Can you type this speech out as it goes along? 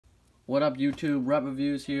What up YouTube, Rep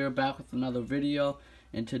Reviews here, back with another video,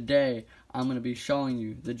 and today I'm going to be showing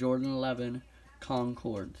you the Jordan 11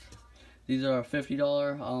 Concords. These are a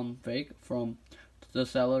 $50 fake from the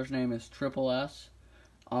seller's name is Triple S.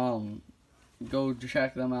 Go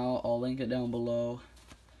check them out, I'll link it down below.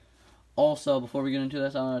 Also, before we get into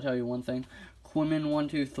this, I want to tell you one thing.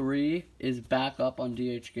 qinmin123 is back up on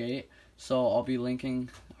Dhgate, so I'll be linking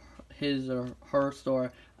his or her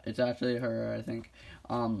store. It's actually her, I think.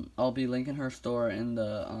 I'll be linking her store in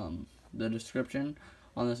the description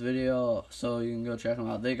on this video, so you can go check them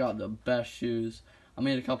out. They got the best shoes. I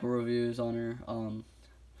made a couple reviews on her.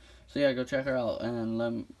 So yeah, go check her out,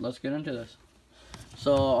 and let's get into this.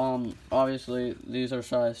 So obviously these are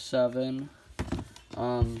size 7.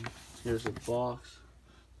 Here's the box.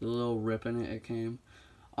 The little rip in it came.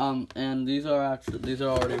 And these are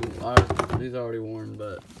already worn,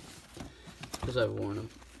 but because I've worn them.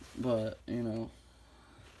 But you know,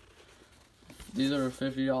 these are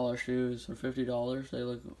 $50 shoes for $50. They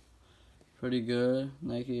look pretty good.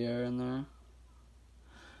 Nike Air in there.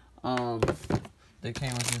 They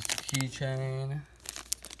came with this keychain,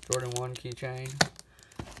 Jordan 1 keychain.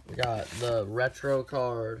 We got the retro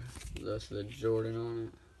card. That's the Jordan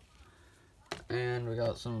on it. And we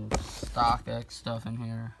got some StockX stuff in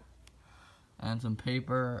here. And some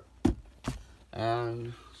paper.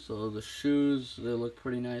 And so the shoes, they look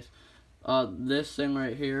pretty nice. This thing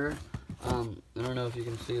right here, I don't know if you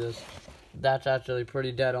can see this. That's actually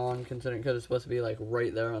pretty dead on, considering, because it's supposed to be like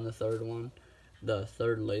right there on the third one. The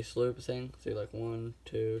third lace loop thing. See, like 1,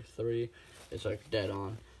 2, 3. It's like dead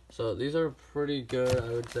on. So these are pretty good,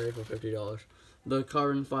 I would say, for $50. The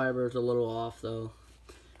carbon fiber is a little off though.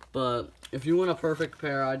 But if you want a perfect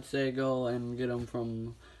pair, I'd say go and get them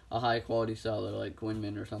from a high quality seller like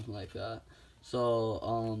Qinmin or something like that.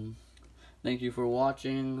 So thank you for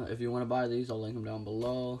watching. If you want to buy these, I'll link them down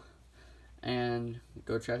below. And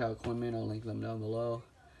go check out Qinmin, I'll link them down below.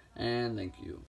 And thank you.